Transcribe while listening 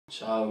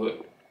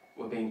So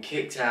we're being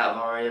kicked out of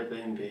our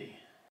Airbnb.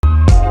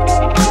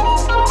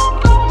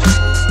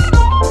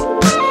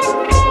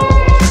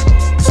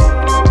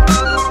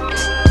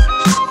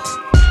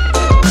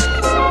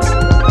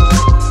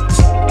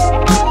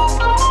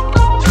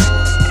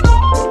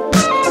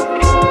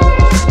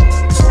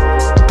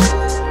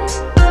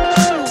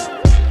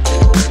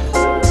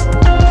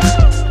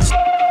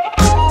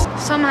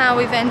 Somehow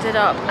we've ended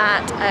up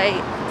at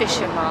a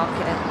fishing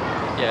market.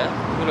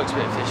 Yeah, we looked a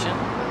bit fishing.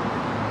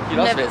 You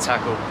lost a bit of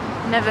tackle.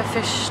 Never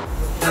fished.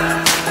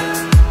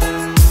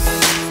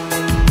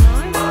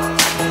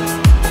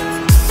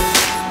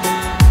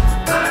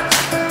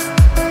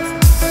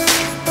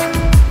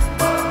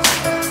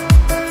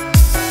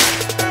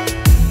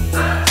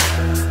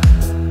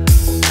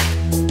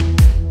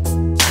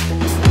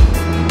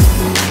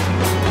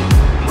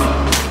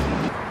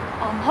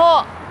 I'm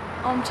hot,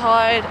 I'm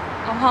tired,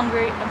 I'm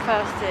hungry, I'm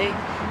thirsty,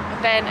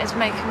 and Ben is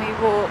making me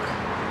walk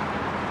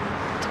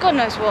to God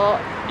knows what.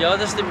 Yeah, I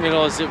just didn't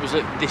realise it was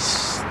like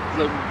this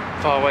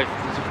far away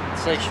from the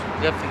station.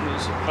 Everything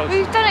was close.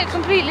 We've done it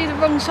completely the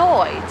wrong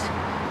side.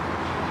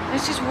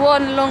 It's just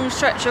one long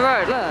stretch of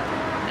road, look.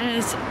 And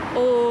it's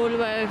all the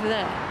way over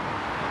there.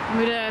 And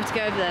we don't have to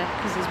go over there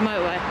because there's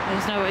motorway and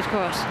there's no way to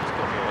cross.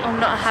 I'm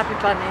not a happy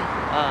bunny.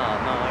 Ah,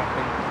 no, I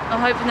reckon.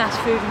 I'm hoping that's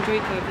food and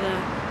drink over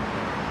there.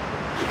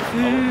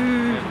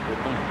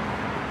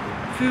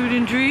 Food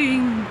and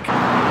drink.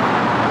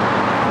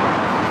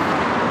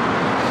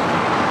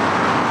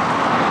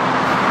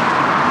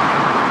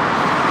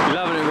 You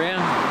loving it,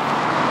 Rian?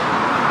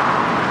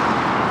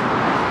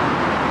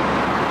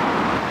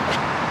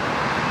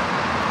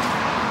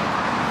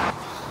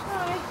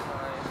 Hi.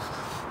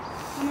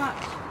 How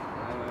much?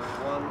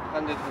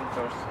 100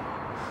 first.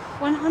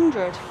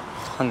 100?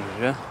 100,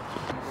 yeah?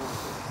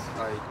 I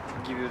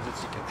give you the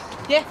tickets.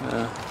 Yeah.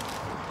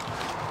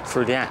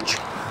 Through the hatch.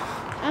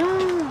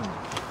 Oh.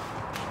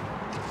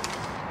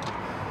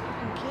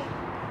 Thank you.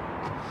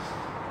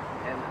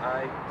 And I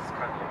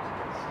scan your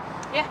tickets.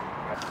 Yeah.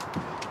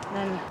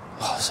 Then.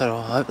 Oh, so I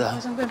hope that.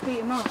 Because I'm going to beat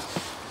him up.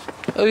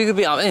 Oh, you could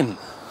beat up him?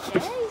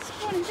 Yeah, he's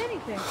fine as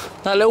anything.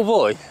 That little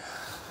boy?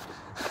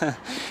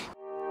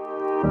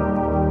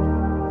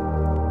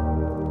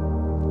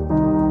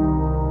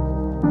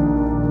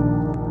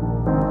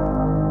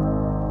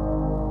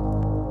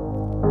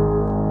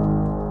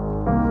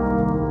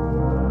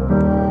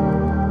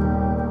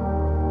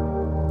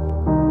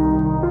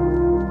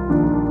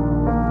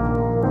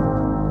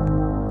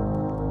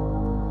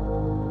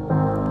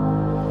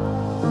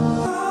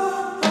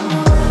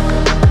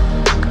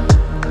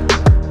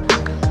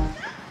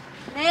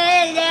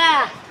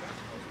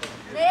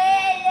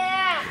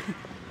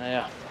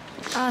 Yeah.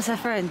 Oh, it's her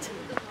friend.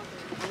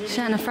 She's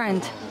a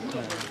friend.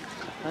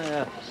 Oh,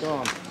 yeah, go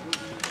on.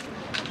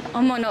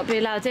 I might not be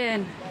allowed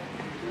in.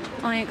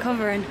 I ain't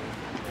covering. Do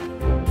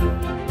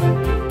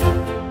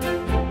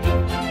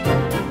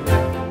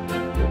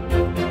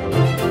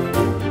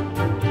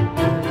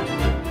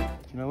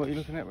you know what you're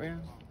looking at,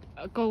 Rian?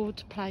 A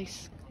gold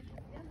place.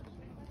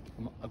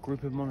 A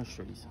group of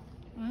monasteries.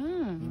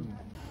 Mm.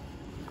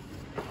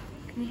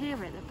 Can you hear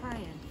it? They're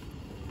praying.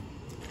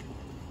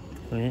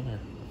 Oh, yeah.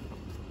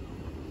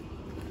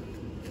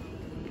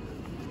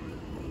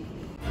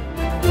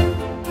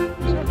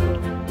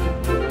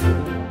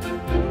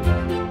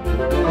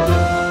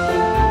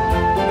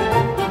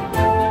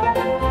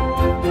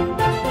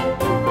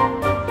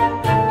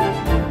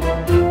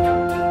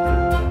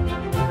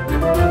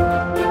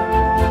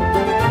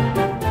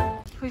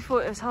 We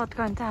thought it was hard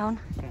going down.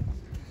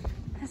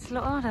 It's a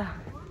lot harder.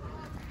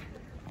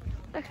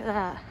 Look at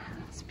that.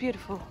 It's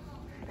beautiful.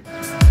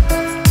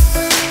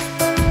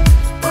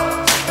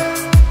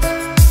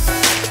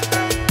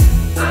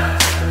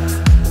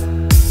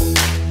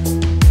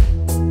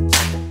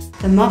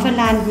 The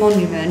Motherland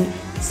Monument,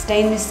 a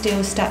stainless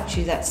steel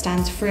statue that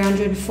stands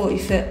 340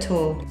 foot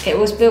tall. It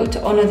was built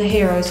to honour the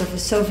heroes of the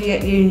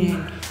Soviet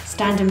Union,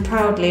 standing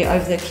proudly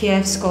over the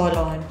Kyiv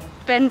skyline.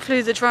 Ben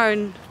flew the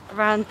drone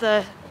around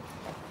the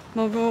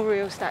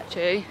memorial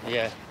statue.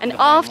 Yeah. And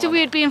after we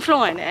had been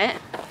flying it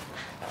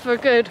for a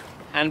good...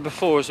 And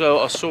before as well,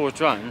 I saw a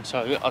drone,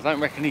 so I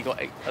don't reckon he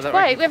got it.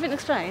 Wait, we haven't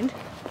explained.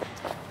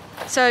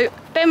 So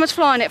Ben was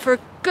flying it for a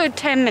good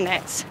 10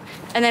 minutes,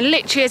 and then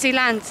literally as he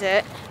lands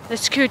it, the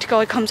security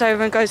guy comes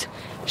over and goes,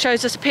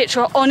 shows us a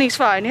picture on his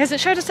phone. He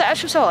hasn't showed us the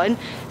actual sign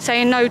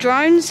saying no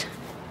drones.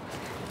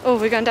 Oh,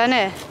 we're going down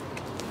there.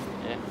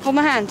 Yeah. Hold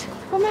my hand.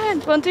 Hold my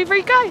hand. 1, 2,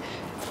 3, go.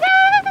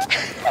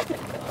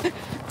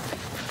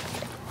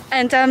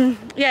 And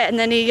yeah, and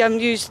then he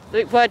used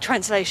the word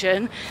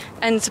translation,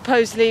 and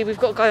supposedly we've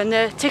got to go in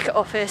the ticket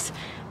office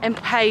and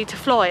pay to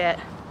fly it.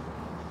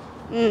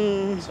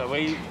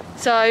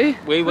 So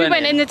we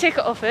went in the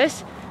ticket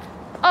office,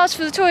 asked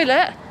for the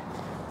toilet,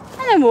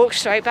 and then walked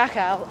straight back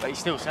out. But he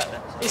still sat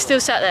there. He's still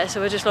sat there,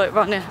 so we're just like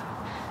running.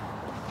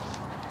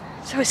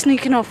 So we're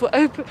sneaking off.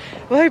 We're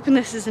hoping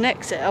this is an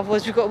exit,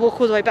 otherwise we've got to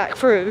walk all the way back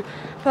through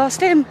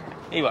past him.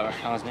 He won't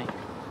recognise me.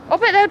 I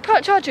bet they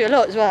would charge you a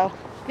lot as well.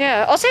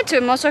 Yeah, I said to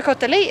him, I was like, I'll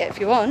delete it if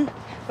you want.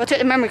 I took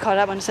the memory card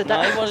out when I said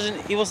No,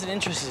 that. he wasn't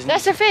interested in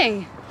That's the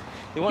thing.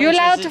 You're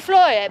allowed to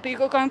fly it, but you've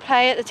got to go and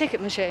play at the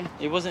ticket machine.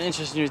 He wasn't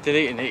interested in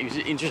deleting it, he was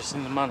interested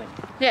in the money.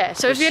 Yeah,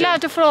 so if you're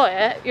allowed to fly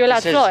it, you're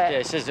allowed to fly it. Yeah,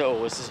 it says it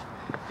all. It's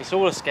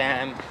all a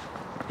scam.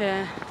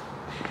 Yeah.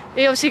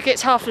 He obviously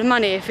gets half the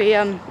money if he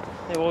Yeah,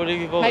 why would he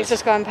be bothered? makes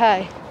us go and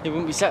pay. He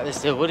wouldn't be sat there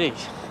still, would he?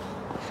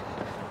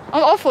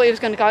 I thought he was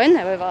going to go in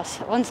there with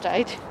us at one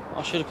stage.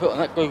 I should have put on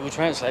that Google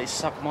Translate,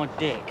 suck my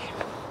dick.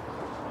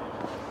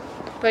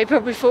 But he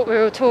probably thought we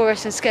were all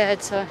tourists and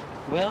scared, so...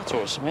 We are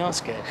tourists, we are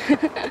scared.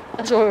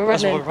 That's why we're running.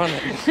 That's why we're running.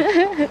 Please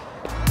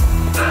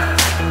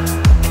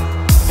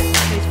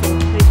fall,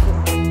 please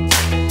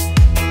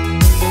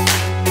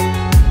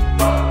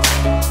fall.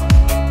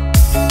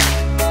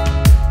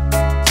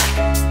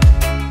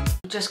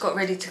 We just got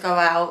ready to go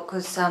out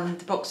because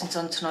the boxing's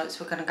on tonight,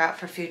 so we're going to go out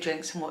for a few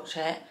drinks and watch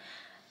it.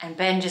 And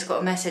Ben just got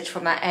a message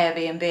from our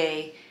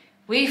Airbnb.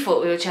 We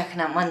thought we were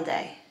checking out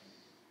Monday,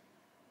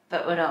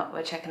 but we're not,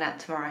 we're checking out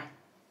tomorrow.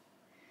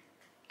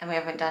 And we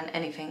haven't done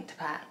anything to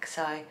pack,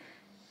 so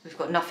we've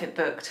got nothing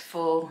booked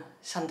for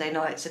Sunday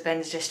night, so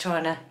Ben's just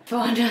trying to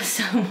find us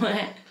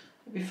somewhere.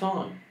 It'll be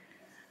fine.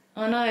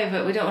 I know,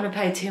 but we don't want to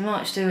pay too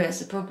much, do we? It's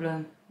the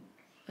problem.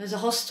 There's a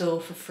hostel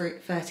for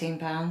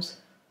 £13.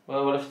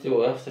 Well, we'll have to do what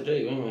we have to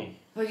do, won't we?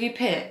 Well, you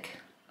pick.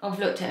 I've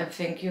looked at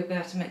everything, you'll be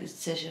able to make the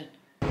decision.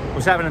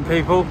 What's happening,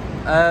 people?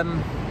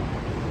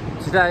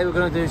 Today we're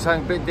going to do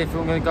something a bit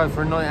different. We're going to go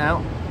for a night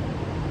out.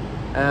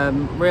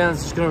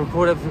 Rianne's just going to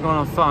record everything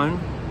on her phone,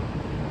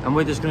 and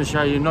we're just going to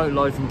show you night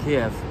life in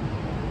Kyiv.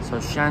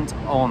 So shant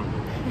on.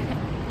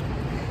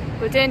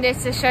 We're doing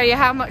this to show you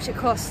how much it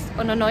costs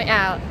on a night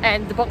out,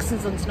 and the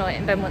boxing's on tonight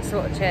and Ben wants to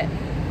watch it.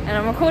 And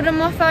I'm recording on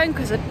my phone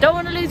because I don't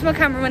want to lose my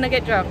camera when I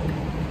get drunk.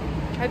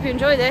 Hope you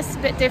enjoy this, it's a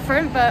bit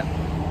different, but...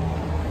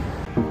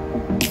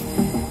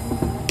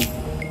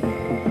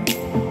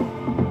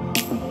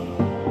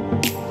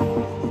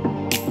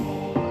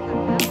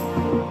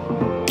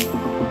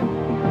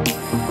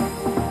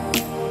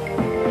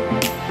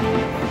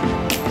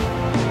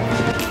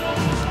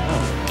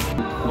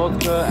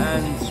 Vodka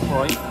and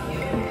Sprite,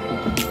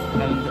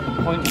 and a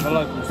pint of the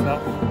local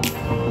stuff,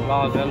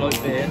 lager,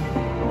 light beer,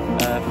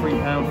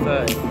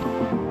 £3.30.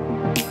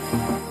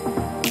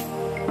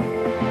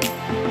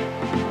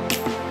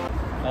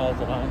 I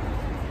don't know.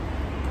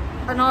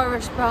 An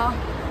Irish bar,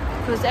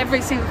 because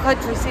every single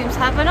country seems to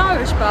have an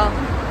Irish bar.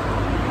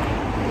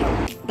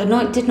 The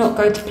night did not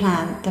go to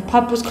plan. The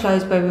pub was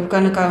closed where we were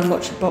going to go and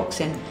watch the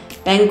boxing.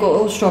 Ben got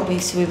all strawberry,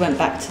 so we went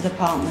back to the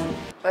apartment.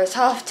 Well, it's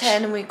 10:30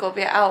 and we've got to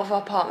be out of our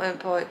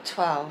apartment by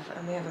 12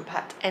 and we haven't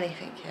packed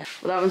anything yet.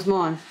 Well, that one's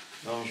mine.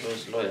 No, I'm sure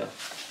it's a lawyer.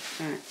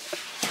 Right.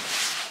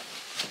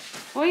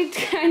 Why are you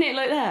doing it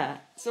like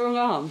that? It's the wrong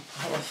arm.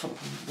 Oh, I thought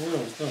we were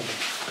always doing it.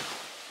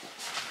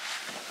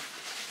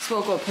 That's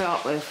what I've got to put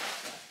up with.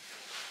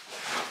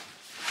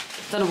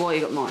 Don't know why you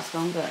got mics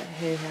on, but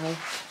here we go.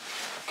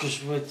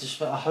 Because we're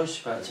just a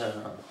host about to turn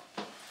up.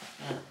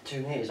 Yeah,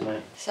 2 meters,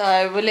 mate.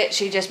 So we're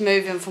literally just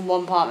moving from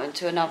one apartment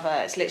to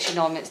another. It's literally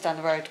 9 minutes down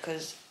the road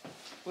because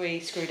we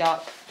screwed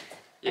up.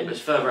 Yeah, but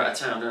it's further out of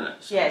town, isn't it?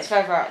 So yeah, it's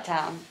further out of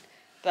town.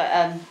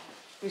 But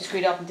we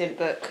screwed up and didn't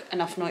book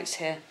enough nights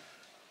here.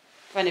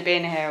 We've only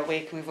been here a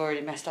week and we've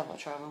already messed up our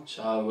travel.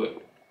 So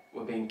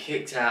we're being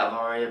kicked out of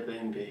our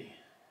Airbnb.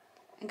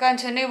 And going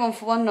to a new one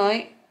for one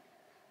night,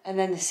 and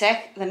then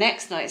the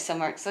next night is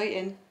somewhere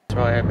exciting. That's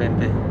our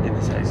Airbnb in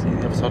the city,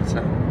 the other side of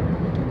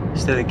town.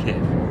 Still in Kyiv.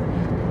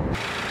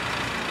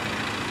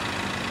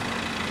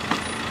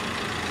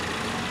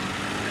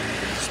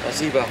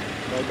 Spasiba.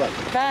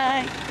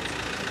 Bye.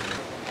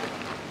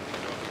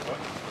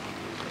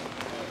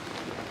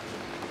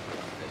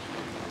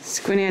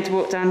 Squinny had to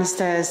walk down the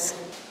stairs.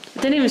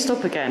 Didn't even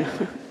stop again.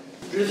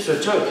 This is a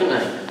joke, isn't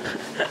it?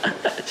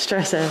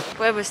 Stressing.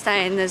 Where we're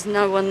staying, there's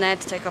no one there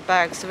to take our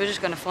bags, so we're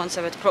just going to find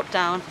somewhere to plop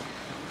down.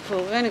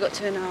 We've only got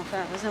 2.5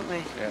 hours, haven't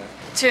we? Yeah.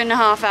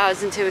 2.5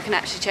 hours until we can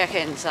actually check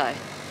in, so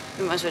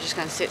we might as well just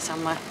go and sit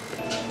somewhere.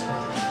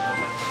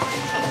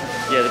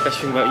 Yeah, the best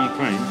thing about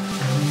Ukraine,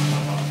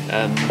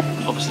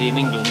 obviously in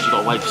England you've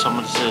got to wait for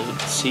someone to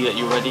see that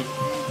you're ready,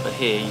 but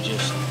here you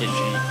just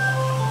literally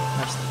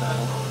press the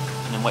bell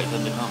and then wait for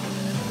them to come.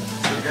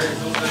 I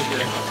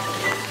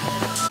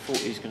thought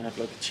he was going to have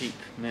like a cheap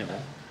meal.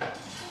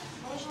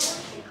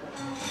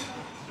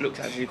 Looked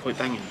actually quite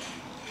banging.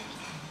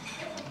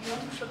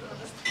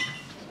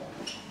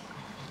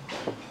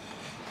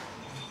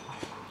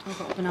 I've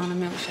got a banana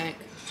milkshake.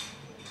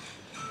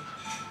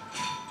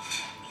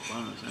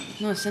 Banana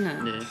sandwich. Nice, isn't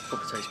it? Yeah,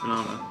 proper taste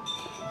banana.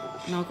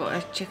 And I've got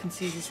a chicken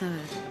Caesar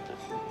salad.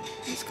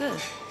 It's good.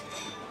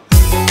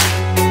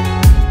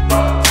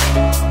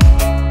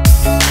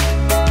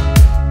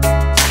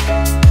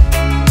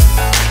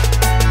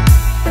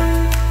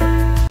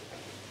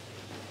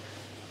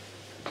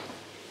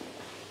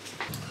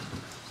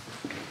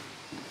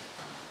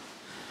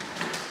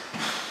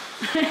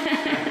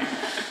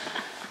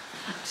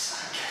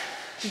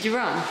 Did you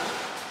run?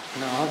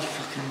 No, I just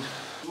fucking...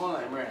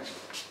 My name, Ryan.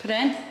 Put it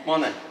in? My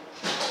name.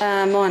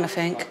 Mine, I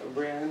think.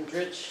 Ryan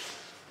Rich.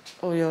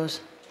 All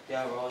yours.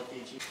 Yeah, right,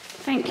 did you?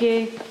 Thank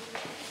you.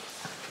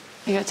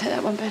 You gotta take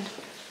that one, Ben.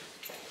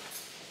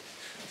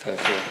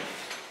 Perfect.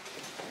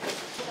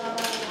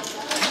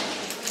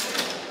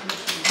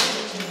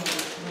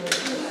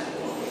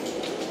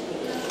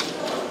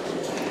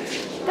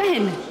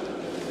 Ben,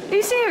 are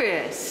you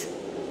serious?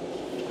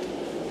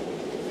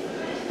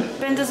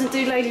 Ben doesn't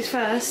do ladies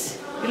first.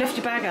 You left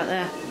your bag out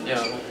there.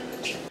 Yeah.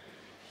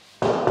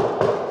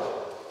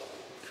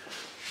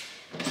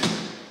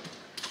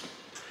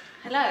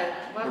 Hello,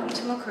 welcome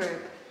to my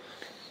crib.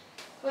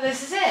 Well,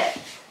 this is it.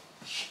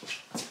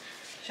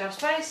 Shelf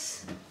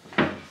space.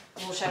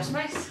 More shelf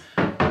space.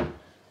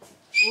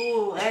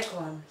 Ooh,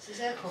 aircon. This is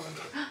aircon.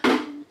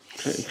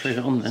 Click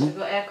it on So then. we've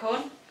got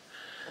aircon.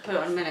 I'll put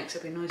it on a minute because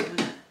it'll be noisy,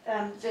 won't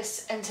it?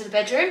 This into the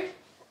bedroom.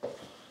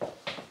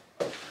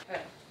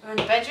 Right, we're in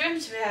the bedroom,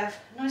 so we have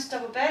a nice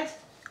double bed.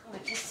 Oh,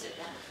 wait, just sit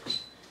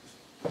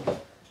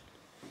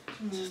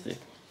there.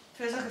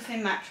 Feels like a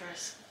thin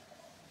mattress.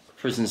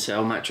 Prison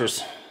cell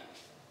mattress.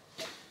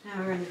 Now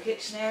we're in the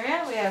kitchen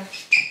area. We have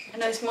a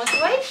nice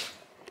microwave.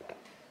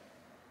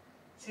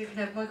 So you can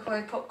have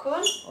microwave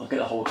popcorn. I'll get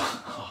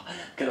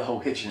the whole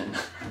kitchen in.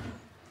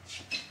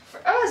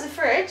 Oh, there's a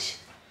fridge.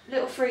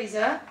 Little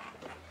freezer.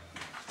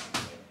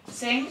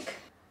 Sink.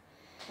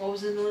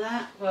 Bowls and all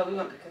that. Well, we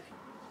won't be cooking.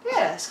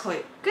 Yeah, it's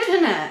quite good,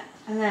 isn't it?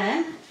 And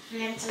then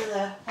we enter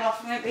the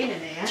bathroom. We haven't been in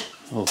here yet.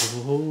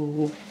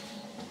 Oh.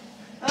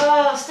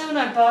 Oh, still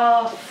no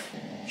bath.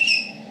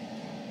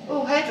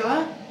 Oh,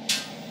 hairdryer.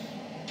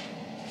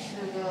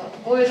 We've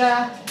got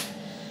boiler,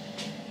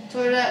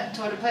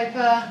 toilet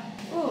paper.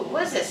 Oh,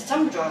 what is this? A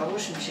tumble dryer,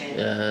 washing machine? I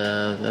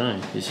don't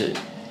know. Is it?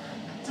 I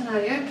don't know how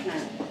you open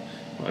it.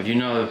 Well, if you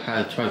know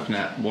how to open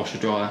that washer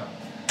dryer,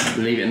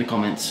 leave it in the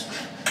comments.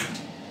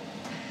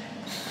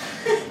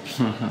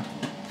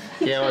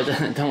 Yeah, well,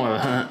 don't worry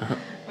about that.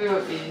 We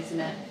won't be using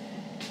it.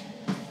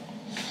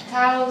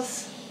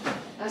 Towels.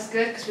 That's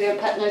good because we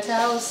haven't packed no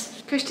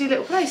towels. Cushy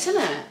little place,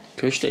 isn't it?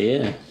 Cushy,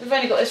 yeah. We've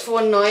only got this for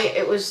one night.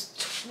 It was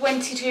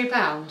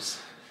 £22.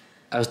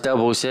 As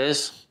Double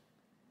says,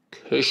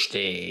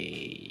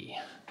 cushy.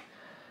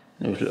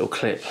 There was a little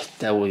clip.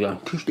 Double going,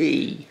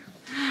 cushy.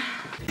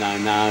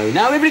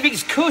 No,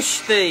 everything's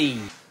cushy.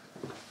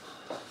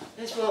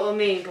 That's what I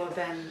mean by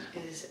Ben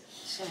is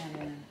saying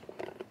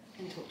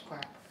and talks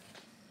crap.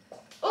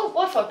 Oh,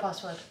 Wi-Fi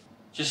password.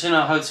 Just in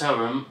our hotel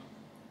room,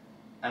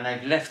 and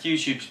they've left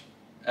YouTube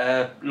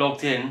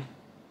logged in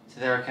to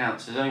their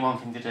account, so there's only one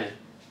thing to do.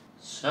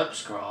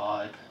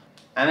 Subscribe.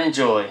 And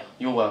enjoy.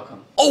 You're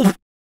welcome. Oh!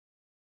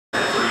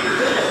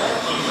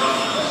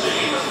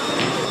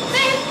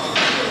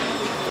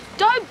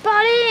 Don't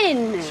butt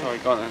in! Sorry,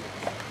 go on then.